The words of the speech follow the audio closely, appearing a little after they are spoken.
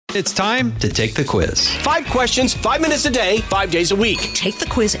It's time to take the quiz. 5 questions, 5 minutes a day, 5 days a week. Take the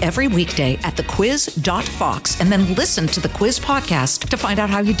quiz every weekday at thequiz.fox and then listen to the quiz podcast to find out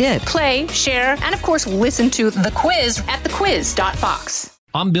how you did. Play, share, and of course, listen to The Quiz at thequiz.fox.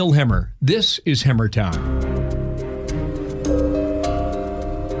 I'm Bill Hemmer. This is Hemmer Time.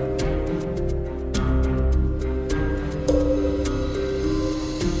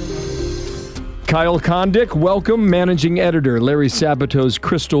 Kyle Kondik, welcome, managing editor, Larry Sabato's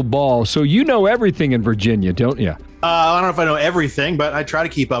Crystal Ball. So you know everything in Virginia, don't you? I don't know if I know everything, but I try to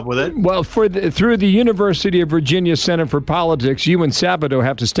keep up with it. Well, through the University of Virginia Center for Politics, you and Sabato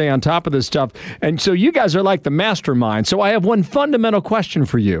have to stay on top of this stuff. And so you guys are like the mastermind. So I have one fundamental question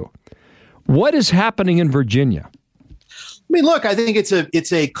for you. What is happening in Virginia? I mean, look, I think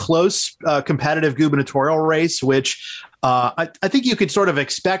it's a close, competitive gubernatorial race, which I think you could sort of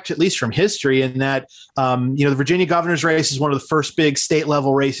expect, at least from history, in that, the Virginia governor's race is one of the first big state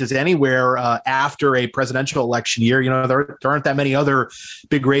level races anywhere after a presidential election year. There aren't that many other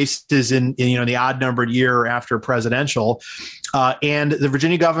big races in the odd numbered year after presidential. And the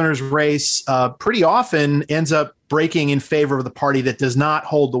Virginia governor's race pretty often ends up breaking in favor of the party that does not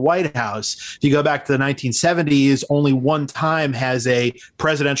hold the White House. If you go back to the 1970s, only one time has a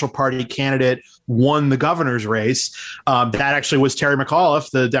presidential party candidate won the governor's race. That actually was Terry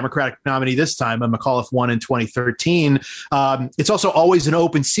McAuliffe, the Democratic nominee this time, and McAuliffe won in 2013. It's also always an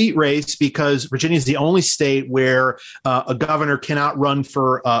open seat race because Virginia is the only state where a governor cannot run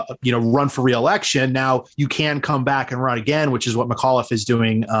for re-election. Now you can come back and run again, which is what McAuliffe is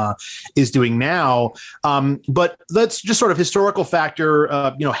doing now. But that's just sort of historical factor,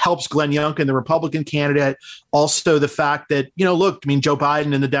 helps Glenn Youngkin, the Republican candidate. Also the fact that, Joe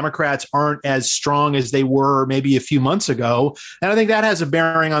Biden and the Democrats aren't as strong as they were maybe a few months ago. And I think that has a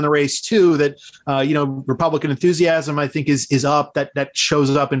bearing on the race too, that, Republican enthusiasm, I think is up, that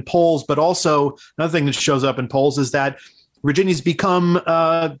shows up in polls. But also another thing that shows up in polls is that Virginia's become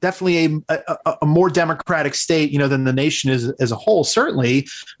definitely a more democratic state, than the nation is as a whole, certainly.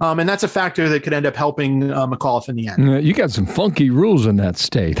 And that's a factor that could end up helping McAuliffe in the end. You got some funky rules in that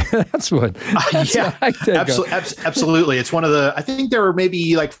state. Absolutely. It's one of I think there are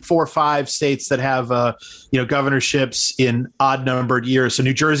maybe like 4 or 5 states that have, governorships in odd numbered years. So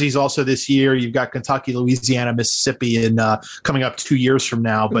New Jersey's also this year. You've got Kentucky, Louisiana, Mississippi, and coming up 2 years from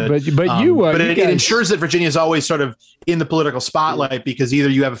now. But it ensures that Virginia is always sort of in the political spotlight because either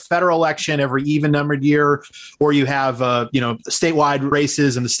you have a federal election every even numbered year, or you have statewide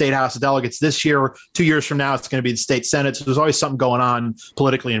races in the state House of Delegates this year. 2 years from now, it's going to be the state Senate. So there's always something going on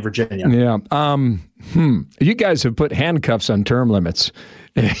politically in Virginia. Yeah. You guys have put handcuffs on term limits.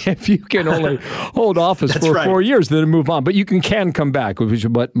 If you can only hold office for 4 years, then move on. But you can come back, which is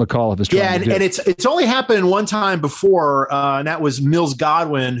what McAuliffe is trying to do. And it's only happened one time before, and that was Mills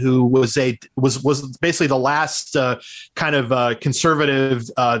Godwin, who was basically the last conservative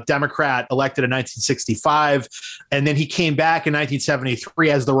Democrat elected in 1965, and then he came back in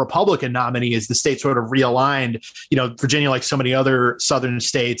 1973 as the Republican nominee as the state sort of realigned. Virginia, like so many other southern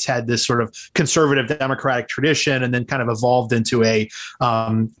states, had this sort of conservative Democratic tradition, and then kind of evolved into a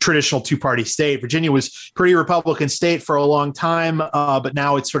traditional two-party state. Virginia was pretty Republican state for a long time, but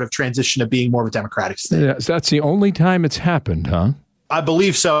now it's sort of transitioned to being more of a Democratic state. Yeah, so that's the only time it's happened, huh? I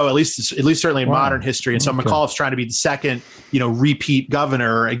believe so, at least certainly in modern history. And so McAuliffe's trying to be the second, repeat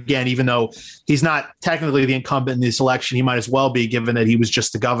governor. Again, even though he's not technically the incumbent in this election, he might as well be, given that he was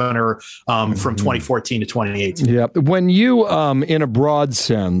just the governor from 2014 to 2018. Yeah. When you, in a broad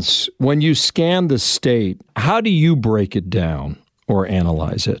sense, when you scan the state, how do you break it down or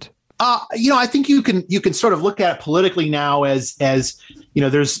analyze it? I think you can sort of look at it politically now as there's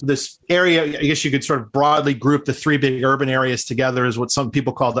this area. I guess you could sort of broadly group the 3 big urban areas together as what some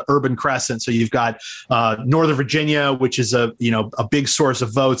people call the urban crescent. So you've got Northern Virginia, which is a big source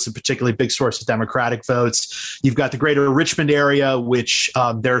of votes, and particularly big source of Democratic votes. You've got the greater Richmond area, which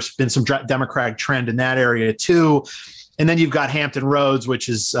there's been some Democratic trend in that area too. And then you've got Hampton Roads, which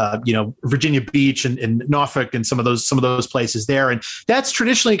is, Virginia Beach and Norfolk and some of those places there. And that's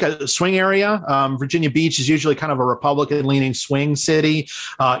traditionally a swing area. Virginia Beach is usually kind of a Republican-leaning swing city.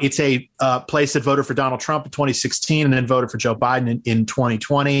 It's a place that voted for Donald Trump in 2016 and then voted for Joe Biden in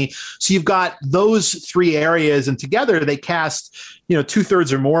 2020. So you've got those 3 areas, and together they cast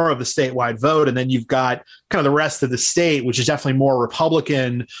 2/3 or more of the statewide vote. And then you've got kind of the rest of the state, which is definitely more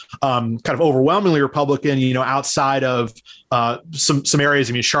Republican, kind of overwhelmingly Republican, outside of some areas.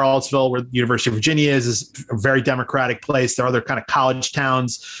 I mean, Charlottesville, where the University of Virginia is a very Democratic place. There are other kind of college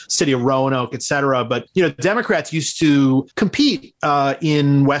towns, city of Roanoke, et cetera. But, Democrats used to compete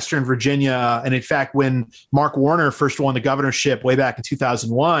in Western Virginia. And in fact, when Mark Warner first won the governorship way back in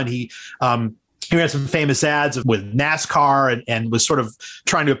 2001, he had some famous ads with NASCAR and was sort of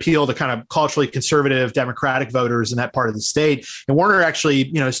trying to appeal to kind of culturally conservative Democratic voters in that part of the state. And Warner actually,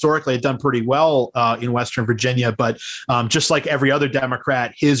 historically had done pretty well in Western Virginia, but just like every other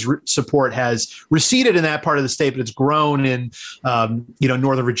Democrat, his support has receded in that part of the state, but it's grown in,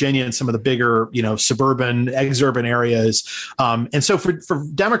 Northern Virginia and some of the bigger, suburban, exurban areas. And so for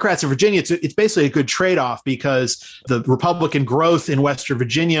Democrats in Virginia, it's basically a good trade-off because the Republican growth in Western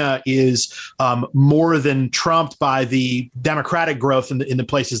Virginia is more than trumped by the Democratic growth in the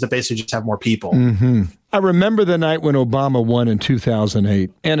places that basically just have more people. Mm-hmm. I remember the night when Obama won in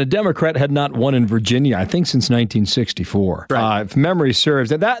 2008, and a Democrat had not won in Virginia, I think, since 1964. Right. If memory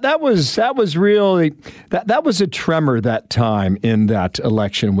serves, that was really that was a tremor that time in that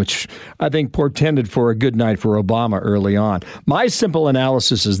election, which I think portended for a good night for Obama early on. My simple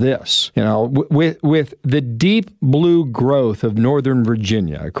analysis is this: with the deep blue growth of Northern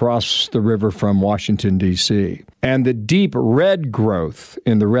Virginia across the river from Washington D.C. and the deep red growth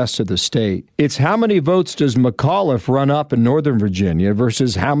in the rest of the state, it's how many votes does McAuliffe run up in Northern Virginia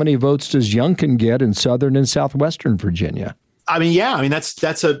versus how many votes does Youngkin get in Southern and Southwestern Virginia? I mean, yeah, I mean,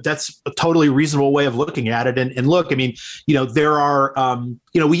 that's a totally reasonable way of looking at it. And look, I mean, there are,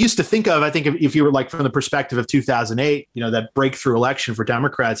 we used to think of, I think if you were like from the perspective of 2008, that breakthrough election for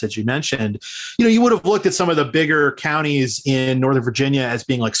Democrats, as you mentioned, you would have looked at some of the bigger counties in Northern Virginia as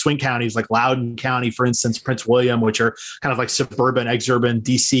being like swing counties, like Loudoun County, for instance, Prince William, which are kind of like suburban, exurban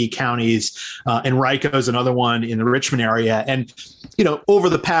DC counties, and Henrico is another one in the Richmond area. And, over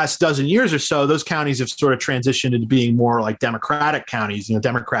the past dozen years or so, those counties have sort of transitioned into being more like Democratic counties.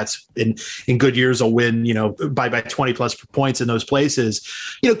 Democrats in good years will win, by 20 plus points in those places.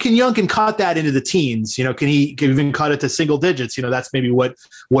 Can Youngkin cut that into the teens? Can he even cut it to single digits? That's maybe what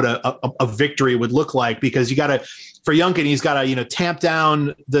a victory would look like, because for Youngkin, he's got to, tamp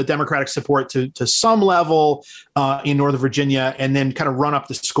down the Democratic support to some level in Northern Virginia, and then kind of run up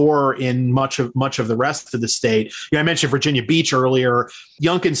the score in much of the rest of the state. I mentioned Virginia Beach earlier.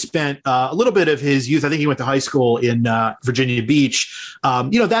 Youngkin spent a little bit of his youth, I think he went to high school in Virginia Beach.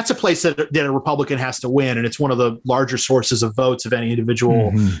 That's a place that a Republican has to win, and it's one of the larger sources of votes of any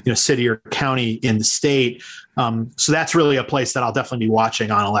individual city or county in the state. So that's really a place that I'll definitely be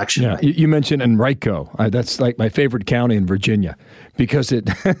watching on election day. You mentioned Henrico. That's like my favorite county in Virginia, because it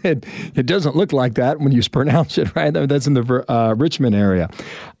doesn't look like that when you pronounce it, right? That's in the Richmond area.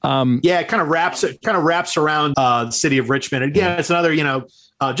 It kind of wraps around the city of Richmond. Again, it's another,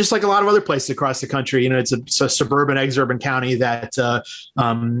 just like a lot of other places across the country, it's a suburban, exurban county that,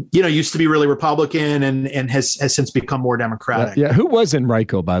 used to be really Republican and has since become more Democratic. Yeah. Who was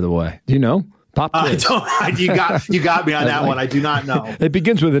Henrico, by the way? Do you know? Pop quiz. You got me on that one. I do not know. It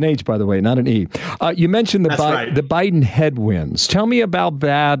begins with an H, by the way, not an E. You mentioned the Biden headwinds. Tell me about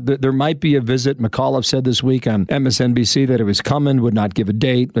that. There might be a visit. McAuliffe said this week on MSNBC that it was coming, would not give a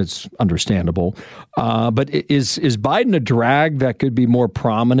date. That's understandable. But is Biden a drag that could be more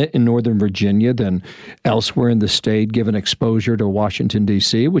prominent in Northern Virginia than elsewhere in the state, given exposure to Washington,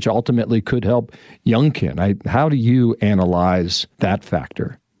 D.C., which ultimately could help Youngkin? How do you analyze that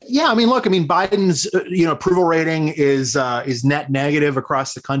factor? Yeah, I mean, look, Biden's approval rating is net negative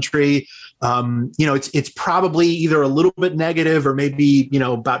across the country. It's probably either a little bit negative or maybe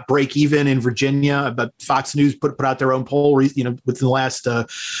about break even in Virginia. But Fox News put out their own poll within the last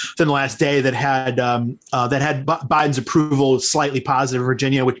day that had Biden's approval slightly positive in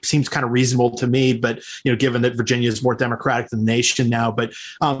Virginia, which seems kind of reasonable to me. But given that Virginia is more Democratic than the nation now, but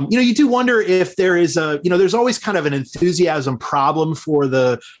you do wonder if there is there's always kind of an enthusiasm problem for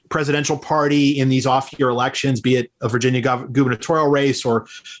the presidential party in these off-year elections, be it a Virginia gubernatorial race or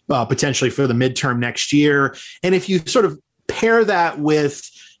potentially for the midterm next year. And if you sort of pair that with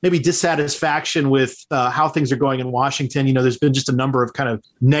maybe dissatisfaction with how things are going in Washington, there's been just a number of kind of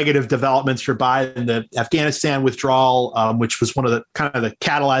negative developments for Biden. The Afghanistan withdrawal, which was one of the kind of the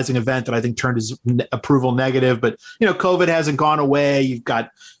catalyzing event that I think turned his approval negative. But, COVID hasn't gone away. You've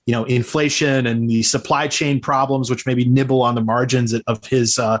got, inflation and the supply chain problems, which maybe nibble on the margins of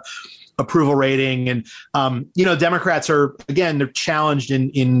his approval rating. And, Democrats are, again, they're challenged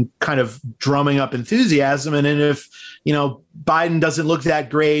in kind of drumming up enthusiasm. And if, Biden doesn't look that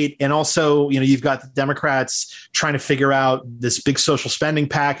great. And also, you've got the Democrats trying to figure out this big social spending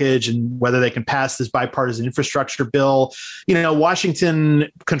package and whether they can pass this bipartisan infrastructure bill. Washington,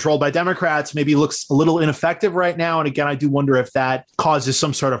 controlled by Democrats, maybe looks a little ineffective right now. And again, I do wonder if that causes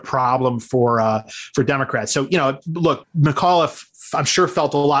some sort of problem for Democrats. So, look, McAuliffe, I'm sure,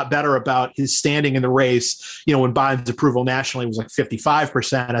 felt a lot better about his standing in the race, when Biden's approval nationally was like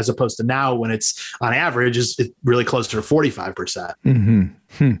 55%, as opposed to now when it's on average is really closer to 45%.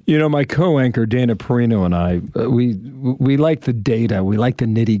 Mm-hmm. My co-anchor Dana Perino and I, we like the data. We like the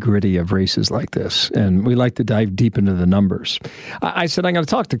nitty gritty of races like this, and we like to dive deep into the numbers. I said, I'm going to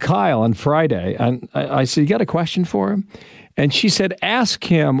talk to Kyle on Friday. And I said, you got a question for him? And she said, ask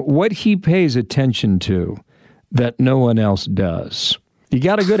him what he pays attention to that no one else does. You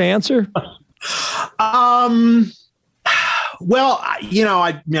got a good answer? Well,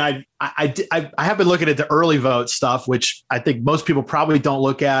 I have been looking at the early vote stuff, which I think most people probably don't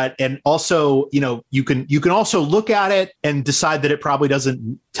look at. And also, you can also look at it and decide that it probably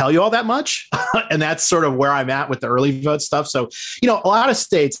doesn't tell you all that much. And that's sort of where I'm at with the early vote stuff. So, a lot of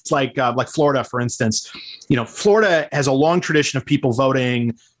states like Florida, for instance, Florida has a long tradition of people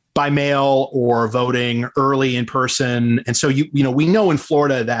voting by mail or voting early in person. And so, we know in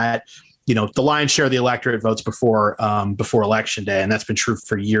Florida that, the lion's share of the electorate votes before election day. And that's been true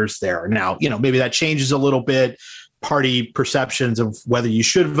for years there. Now, maybe that changes a little bit. Party perceptions of whether you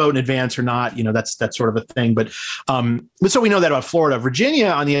should vote in advance or not, that's sort of a thing. But so we know that about Florida. Virginia,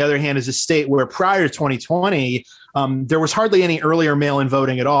 on the other hand, is a state where prior to 2020, there was hardly any earlier mail-in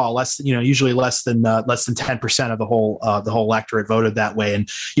voting at all. Usually less than 10% of the whole electorate voted that way. And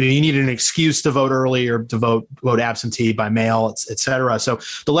you needed an excuse to vote early or to vote absentee by mail, et cetera. So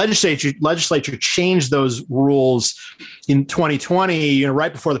the legislature changed those rules in 2020,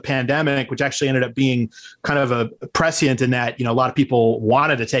 right before the pandemic, which actually ended up being kind of a prescient in that, a lot of people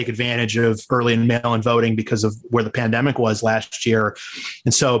wanted to take advantage of early and mail-in voting because of where the pandemic was last year.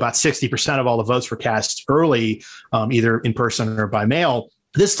 And so about 60% of all the votes were cast early, either in person or by mail.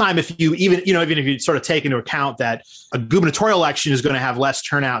 This time, even if you sort of take into account that a gubernatorial election is going to have less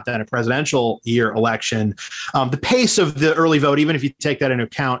turnout than a presidential year election, the pace of the early vote, even if you take that into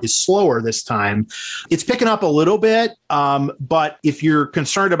account, is slower this time. It's picking up a little bit, but if you're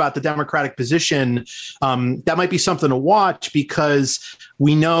concerned about the Democratic position, that might be something to watch, because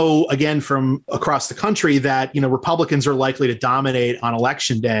we know, again, from across the country that, Republicans are likely to dominate on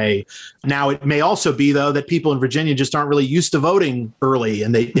election day. Now, it may also be, though, that people in Virginia just aren't really used to voting early,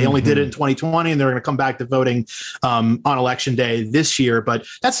 and they only did it in 2020, and they're going to come back to voting on election day this year. But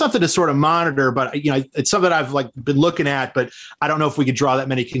that's something to sort of monitor. But, it's something I've been looking at, but I don't know if we could draw that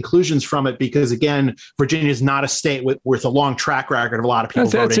many conclusions from it, because, again, Virginia is not a state with a long track record of a lot of people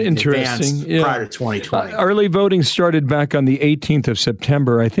voting in advance prior to 2020. Early voting started back on the 18th of September.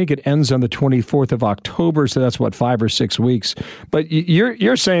 I think it ends on the 24th of October, so that's 5 or 6 weeks. But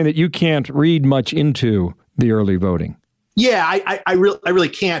you're saying that you can't read much into the early voting. Yeah, I really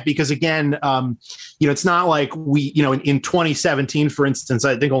can't, because again, it's not like we, in 2017, for instance,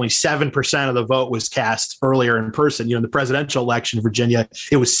 I think only 7% of the vote was cast earlier in person. In the presidential election in Virginia,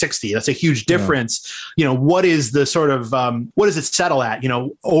 it was 60. That's a huge difference. Yeah. What is the sort of what does it settle at?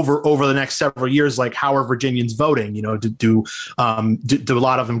 Over the next several years, like how are Virginians voting? Do a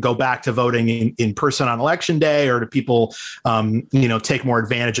lot of them go back to voting in person on election day, or do people take more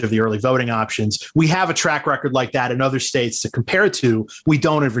advantage of the early voting options? We have a track record like that in other states to compare it to. We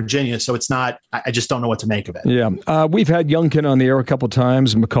don't in Virginia, so it's not. I just don't know what to make of it. Yeah, we've had Youngkin on the air a couple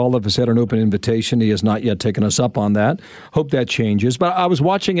times. McAuliffe has had an open invitation. He has not yet taken us up on that. Hope that changes. But I was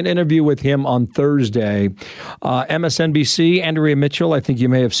watching an interview with him on Thursday. MSNBC, Andrea Mitchell. I think you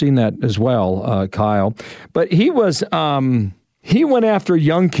may have seen that as well, Kyle. But he was. He went after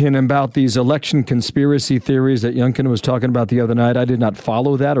Youngkin about these election conspiracy theories that Youngkin was talking about the other night. I did not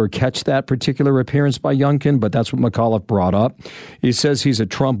follow that or catch that particular appearance by Youngkin, but that's what McAuliffe brought up. He says he's a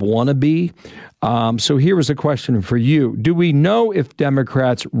Trump wannabe. So here is a question for you. Do we know if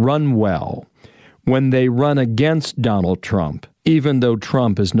Democrats run well when they run against Donald Trump, even though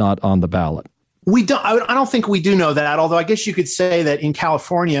Trump is not on the ballot? We don't. I don't think we do know that. Although I guess you could say that in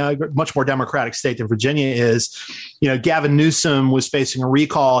California, a much more Democratic state than Virginia is, Gavin Newsom was facing a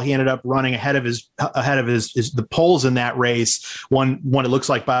recall. He ended up running ahead of the polls in that race. One it looks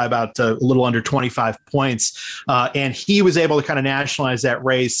like by about a little under 25 points, and he was able to kind of nationalize that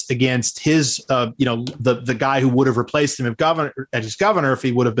race against his, the guy who would have replaced him as governor if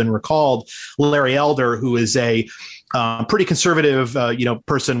he would have been recalled, Larry Elder, who is a pretty conservative,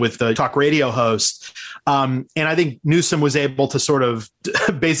 person with a talk radio host. And I think Newsom was able to sort of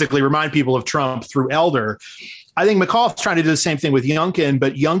basically remind people of Trump through Elder. I think McAuliffe's trying to do the same thing with Youngkin,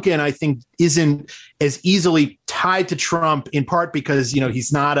 but Youngkin, I think, isn't as easily tied to Trump, in part because,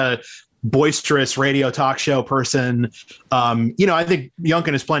 he's not a boisterous radio talk show person. I think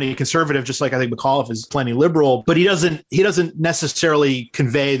Youngkin is plenty conservative, just like I think McAuliffe is plenty liberal, but he doesn't necessarily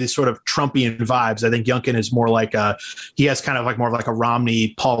convey this sort of Trumpian vibes. I think Youngkin is more like he has kind of like more of like a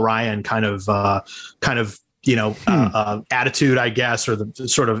Romney, Paul Ryan kind of attitude, I guess, or the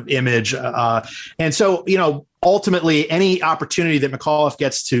sort of image. And so, ultimately, any opportunity that McAuliffe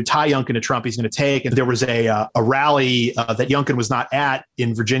gets to tie Youngkin to Trump, he's going to take. And there was a rally that Youngkin was not at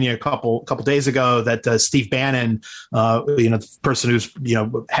in Virginia a couple days ago that Steve Bannon, the person who's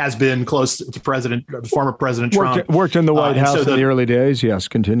has been close to former President Trump, worked in the White House in the early days. Yes,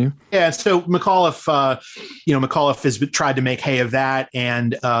 continue. Yeah, so McAuliffe, McAuliffe has tried to make hay of that,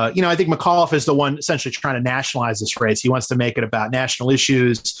 and I think McAuliffe is the one essentially trying to nationalize this race. He wants to make it about national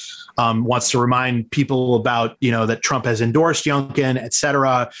issues. Wants to remind people about, that Trump has endorsed Youngkin, et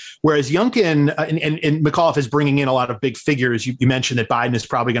cetera. Whereas Youngkin and McAuliffe is bringing in a lot of big figures. You mentioned that Biden is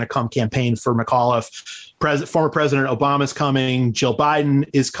probably going to come campaign for McAuliffe. Former President Obama is coming. Jill Biden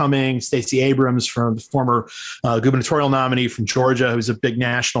is coming. Stacey Abrams, from the former gubernatorial nominee from Georgia, who's a big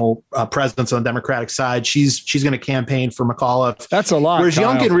national presence on the Democratic side. She's going to campaign for McAuliffe. That's a lot. Whereas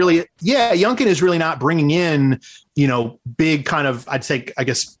Kyle. Youngkin is really not bringing in, big kind of, I'd say, I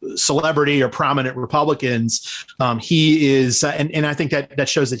guess, celebrity or prominent Republicans. He is, and I think that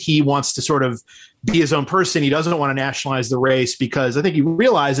shows that he wants to sort of be his own person. He doesn't want to nationalize the race because I think he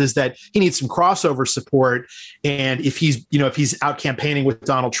realizes that he needs some crossover support. And if he's out campaigning with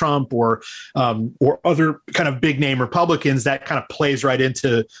Donald Trump or other kind of big name Republicans, that kind of plays right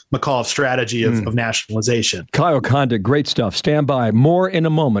into McAuliffe's strategy of nationalization. Kyle Kondik, great stuff. Stand by. More in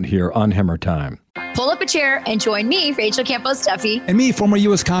a moment here on Hammer Time. Pull up a chair and join me, Rachel Campos Duffy. And me, former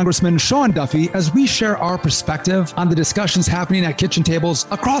U.S. Congressman Sean Duffy, as we share our perspective on the discussions happening at kitchen tables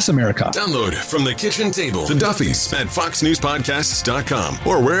across America. Download From the Kitchen Table, The Duffys, at foxnewspodcasts.com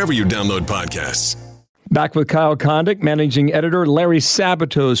or wherever you download podcasts. Back with Kyle Kondik, managing editor, Larry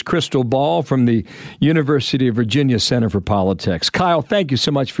Sabato's Crystal Ball from the University of Virginia Center for Politics. Kyle, thank you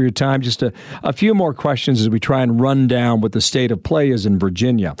so much for your time. Just a few more questions as we try and run down what the state of play is in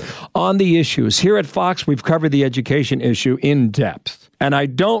Virginia. On the issues, here at Fox, we've covered the education issue in depth. And I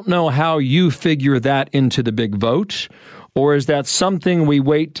don't know how you figure that into the big vote, or is that something we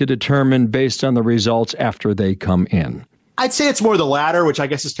wait to determine based on the results after they come in? I'd say it's more the latter, which I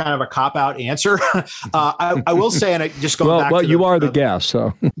guess is kind of a cop-out answer. I will say, and I just go back to you are the guest,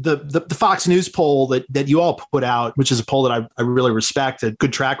 so the Fox News poll that you all put out, which is a poll that I really respect, a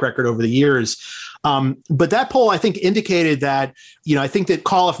good track record over the years. But that poll, I think, indicated that, I think that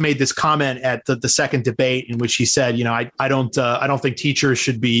McAuliffe made this comment at the second debate in which he said, I don't think teachers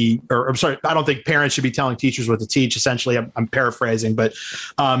should be, I don't think parents should be telling teachers what to teach. Essentially, I'm paraphrasing, but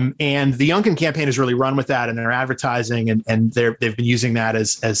and the Youngkin campaign has really run with that in their advertising, and they've been using that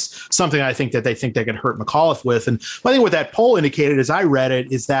as something I think that they could hurt McAuliffe with. And I think what that poll indicated, as I read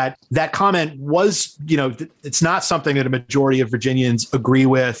it, is that comment was, it's not something that a majority of Virginians agree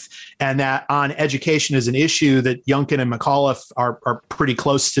with, and that on education is an issue that Youngkin and McAuliffe are pretty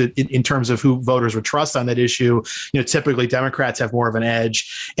close to in terms of who voters would trust on that issue. Typically Democrats have more of an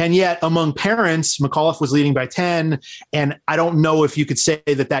edge. And yet among parents, McAuliffe was leading by 10. And I don't know if you could say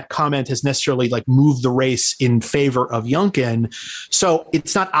that comment has necessarily moved the race in favor of Youngkin. So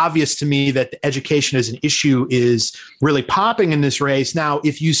it's not obvious to me that the education as an issue is really popping in this race. Now,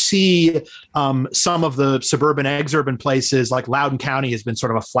 if you see some of the suburban, exurban places like Loudoun County has been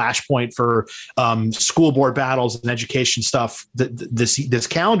sort of a flashpoint for school board battles and education stuff this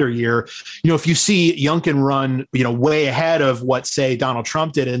calendar year. If you see Youngkin run, way ahead of what, say, Donald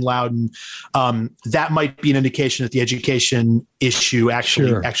Trump did in Loudoun, that might be an indication that the education issue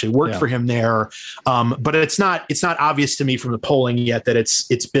actually worked for him there. But it's not obvious to me from the polling yet that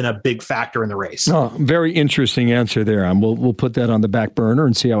it's been a big factor in the race. Oh, very interesting answer there. And we'll put that on the back burner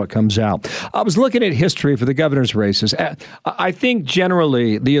and see how it comes out. I was looking at history for the governor's races. I think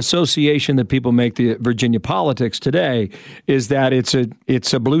generally the association that people make the Virginia politics today is that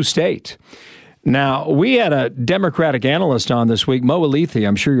it's a blue state. Now, we had a Democratic analyst on this week, Mo Alethi.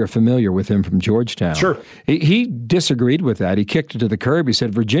 I'm sure you're familiar with him from Georgetown. Sure. He disagreed with that. He kicked it to the curb. He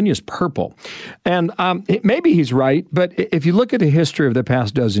said, Virginia's purple. And maybe he's right, but if you look at the history of the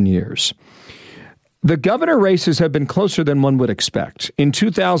past dozen years, the governor races have been closer than one would expect. In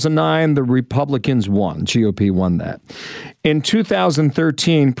 2009, the Republicans won. GOP won that. In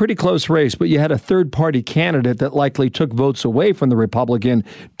 2013, pretty close race, but you had a third-party candidate that likely took votes away from the Republican.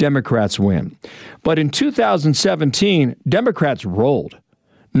 Democrats win. But in 2017, Democrats rolled.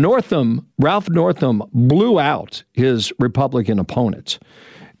 Ralph Northam blew out his Republican opponents.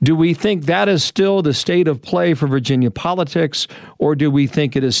 Do we think that is still the state of play for Virginia politics, or do we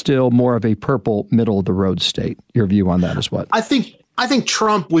think it is still more of a purple middle-of-the-road state? Your view on that is what? I think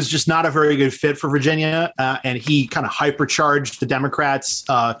Trump was just not a very good fit for Virginia, and he kind of hypercharged the Democrats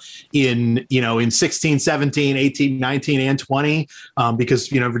in 16, 17, 18, 19, and 20 because,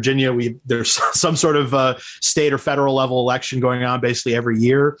 Virginia, there's some sort of state or federal level election going on basically every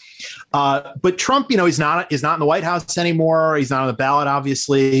year. But Trump, he's not in the White House anymore. He's not on the ballot,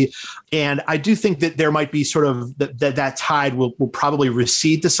 obviously. And I do think that there might be sort of that tide will probably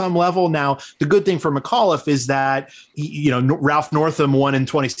recede to some level. Now, the good thing for McAuliffe is that, Ralph Northam won in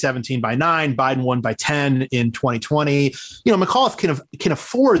 2017 by 9, Biden won by 10 in 2020. McAuliffe can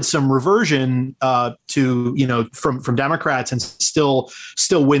afford some reversion from Democrats and still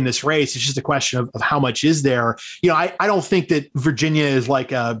win this race. It's just a question of how much is there. I don't think that Virginia is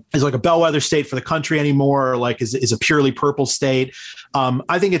like a bellwether state for the country anymore, or like is a purely purple state.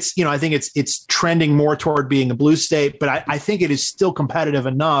 I think it's trending more toward being a blue state, but I think it is still competitive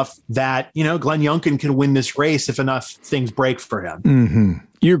enough that, Glenn Youngkin can win this race if enough things break for him. Mm-hmm.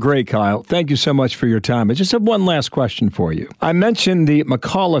 You're great, Kyle. Thank you so much for your time. I just have one last question for you. I mentioned the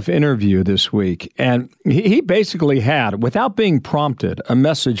McAuliffe interview this week, and he basically had, without being prompted, a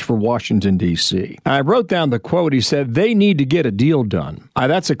message for Washington, D.C. I wrote down the quote. He said, they need to get a deal done.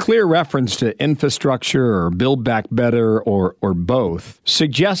 That's a clear reference to infrastructure or Build Back Better or both,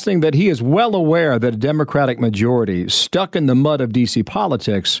 suggesting that he is well aware that a Democratic majority stuck in the mud of D.C.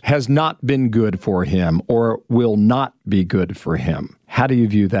 politics has not been good for him or will not be good for him. How do you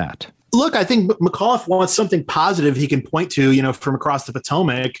view that? Look, I think McAuliffe wants something positive he can point to, from across the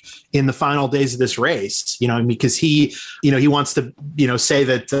Potomac in the final days of this race, because he wants to, say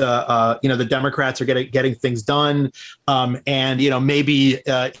that, the Democrats are getting things done. And maybe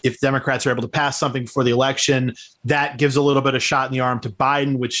if Democrats are able to pass something before the election, that gives a little bit of shot in the arm to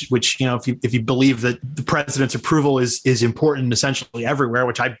Biden, which if you believe that the president's approval is important essentially everywhere,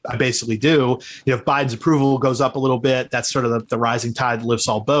 which I basically do. If Biden's approval goes up a little bit, that's sort of the rising tide lifts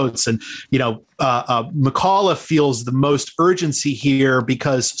all boats. And McAuliffe feels the most urgency here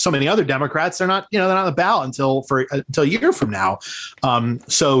because so many other Democrats they're not on the ballot until a year from now,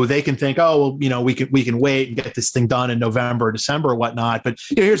 so they can think, we can wait and get this thing done in November or December or whatnot. But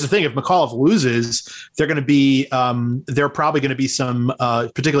here's the thing: if McAuliffe loses, there are probably going to be some,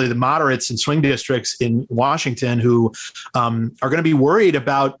 particularly the moderates in swing districts in Washington, who are going to be worried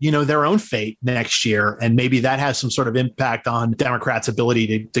about their own fate next year, and maybe that has some sort of impact on Democrats'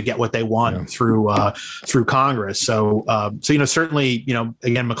 ability to get what they want through Congress. So certainly,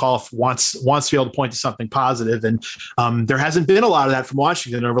 again, McAuliffe wants to be able to point to something positive, and there hasn't been a lot of that from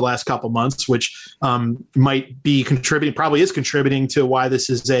Washington over the last couple of months, which might be probably is contributing to why this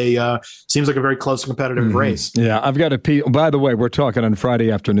is seems like a very close competitive race. Yeah, I've got to. By the way, we're talking on Friday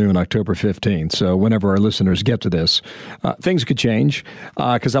afternoon, October 15th. So whenever our listeners get to this, things could change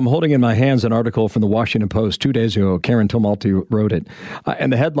because I'm holding in my hands an article from the Washington Post 2 days ago. Karen Tumulty wrote it,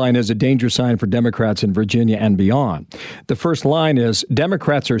 and the headline is "A Danger Sign for Democrats in Virginia and Beyond." The first line is,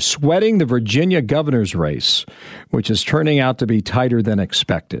 Democrats are sweating the Virginia governor's race, which is turning out to be tighter than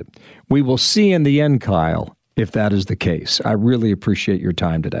expected. We will see in the end, Kyle, if that is the case. I really appreciate your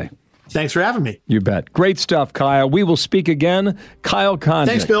time today. Thanks for having me. You bet. Great stuff, Kyle. We will speak again. Kyle Kondik.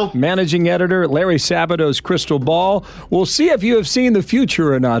 Thanks, Bill. Managing editor, Larry Sabato's Crystal Ball. We'll see if you have seen the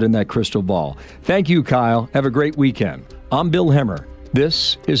future or not in that crystal ball. Thank you, Kyle. Have a great weekend. I'm Bill Hemmer.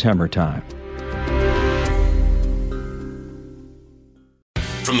 This is Hemmer Time.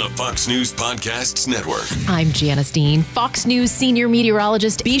 From the Fox News Podcasts Network. I'm Janice Dean, Fox News senior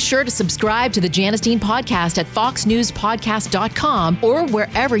meteorologist. Be sure to subscribe to the Janice Dean podcast at foxnewspodcast.com or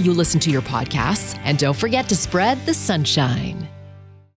wherever you listen to your podcasts. And don't forget to spread the sunshine.